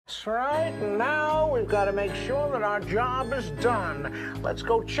That's right. Now we've got to make sure that our job is done. Let's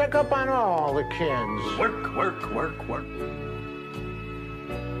go check up on all the kids. Work, work, work, work.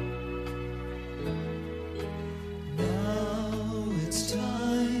 Now it's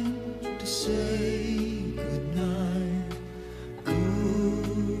time to say goodnight.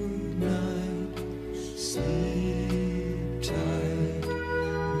 Good night. Sleep tight.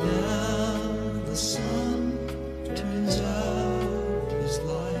 Now the sun turns out his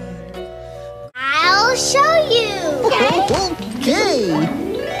light. I'll show you. Okay.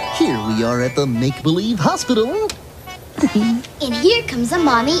 Here we are at the make-believe hospital. And here comes a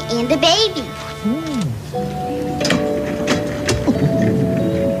mommy and a baby.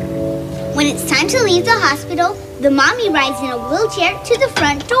 When it's time to leave the hospital, the mommy rides in a wheelchair to the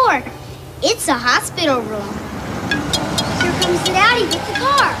front door. It's a hospital room. Here comes the daddy with the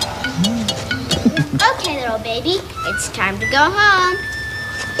car. Okay, little baby, it's time to go home.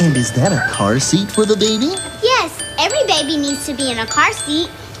 And is that a car seat for the baby? Yes, every baby needs to be in a car seat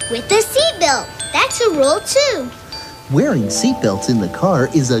with a seatbelt. That's a rule too. Wearing seatbelts in the car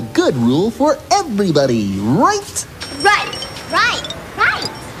is a good rule for everybody, right? Right.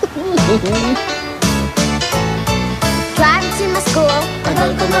 Driving to my school, I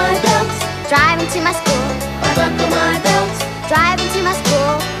buckle my belt. Driving to my school, I buckle my belt. Driving to my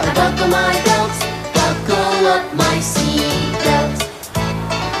school, I buckle my belt. Buckle up my seatbelt.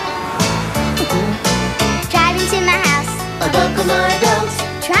 Driving to my house, I buckle my belt.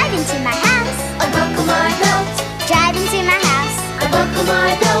 Driving to my house, I buckle my belt. Driving to my house, I buckle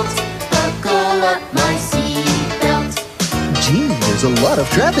my belt. Buckle up my seatbelt. Gee, there's a lot of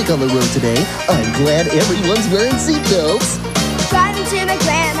traffic on the road today. I'm glad everyone's wearing seatbelts. Driving to my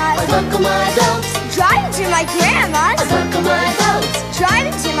grandma's, I buckle my belt. Driving to my grandma's, I buckle my belt.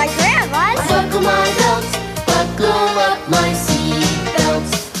 Driving to my grandma's, I buckle my belt. Buckle up my seatbelt.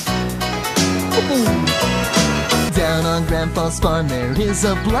 Down on Grandpa's farm there is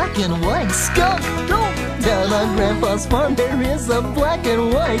a black and white skunk. Down on Grandpa's farm there is a black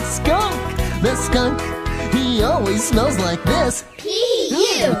and white skunk. The skunk, he always smells like this.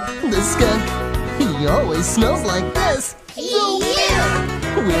 P.U. The skunk, he always smells like this. P.U.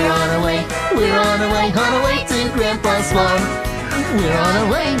 We're on our way to Grandpa's farm. We're on our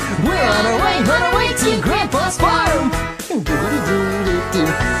way to Grandpa's farm.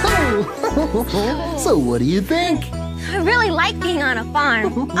 So what do you think? I really like being on a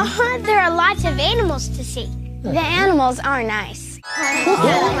farm. There are lots of animals to see. The animals are nice.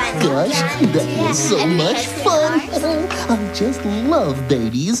 Gosh, that was so much fun. I just love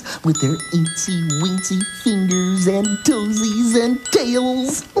babies with their eensy-weensy fingers and toesies and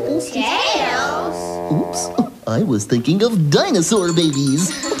tails. Tails? Oops, I was thinking of dinosaur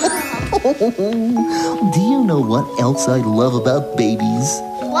babies. Do you know what else I love about babies?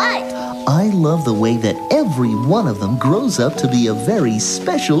 What? I love the way that every one of them grows up to be a very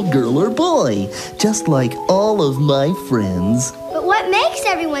special girl or boy, just like all of my friends. But what makes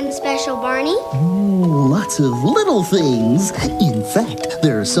everyone special, Barney? Lots of little things. In fact,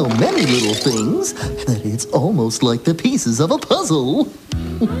 there are so many little things that it's almost like the pieces of a puzzle.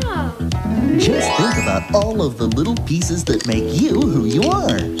 Just think about all of the little pieces that make you who you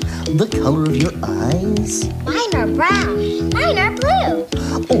are. The color of your eyes. Mine are brown. Mine are blue.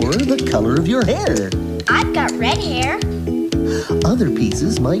 Or the color of your hair. I've got red hair. Other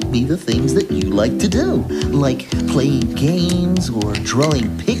pieces might be the things that you like to do, like playing games or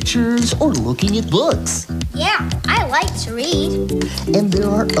drawing pictures or looking at books. Yeah, I like to read. And there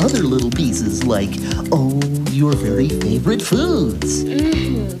are other little pieces like, your very favorite foods.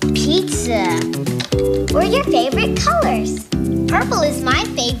 Pizza. Or your favorite colors. Purple is my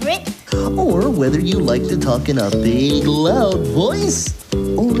favorite. Or whether you like to talk in a big, loud voice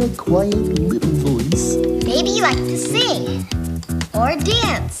or a quiet little voice. Maybe you like to sing. Or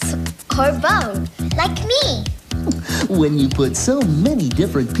dance. Or both. Like me. When you put so many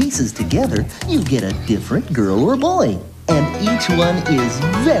different pieces together, you get a different girl or boy. And each one is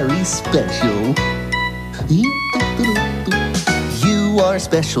very special. You are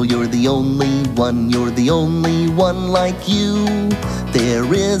special, you're the only one like you.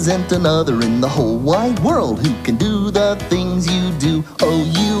 There isn't another in the whole wide world who can do the things you do. Oh,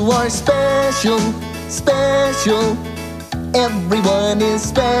 you are special, special. Everyone is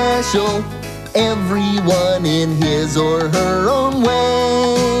special. Everyone in his or her own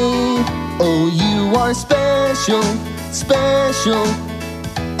way. Oh, you are special, special.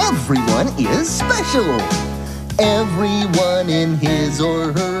 Everyone is special. Everyone in his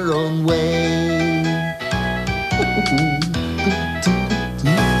or her own way.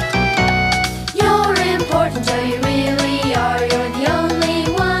 You're important, so you really are. You're the only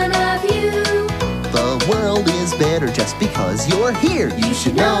one 'cause you're here. You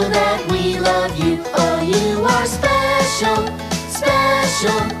should know that we love you. Oh, you are special,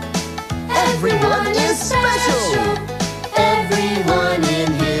 special. Everyone is special. Everyone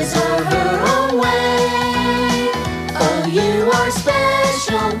in his or her own way. Oh, you are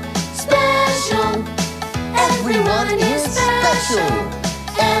special, special. Everyone is special.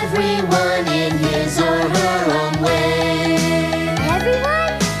 Everyone in his or her own way.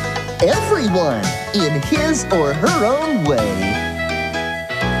 Everyone? Everyone in his or her own way.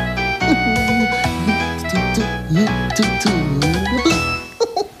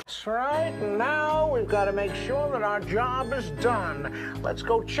 That's right. Now we've got to make sure that our job is done. Let's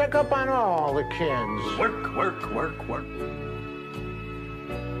go check up on all the kids. Work, work, work, work.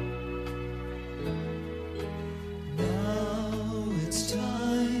 Now it's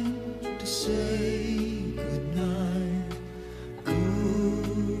time to say goodnight.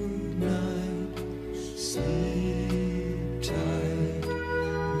 Good night. Sleep.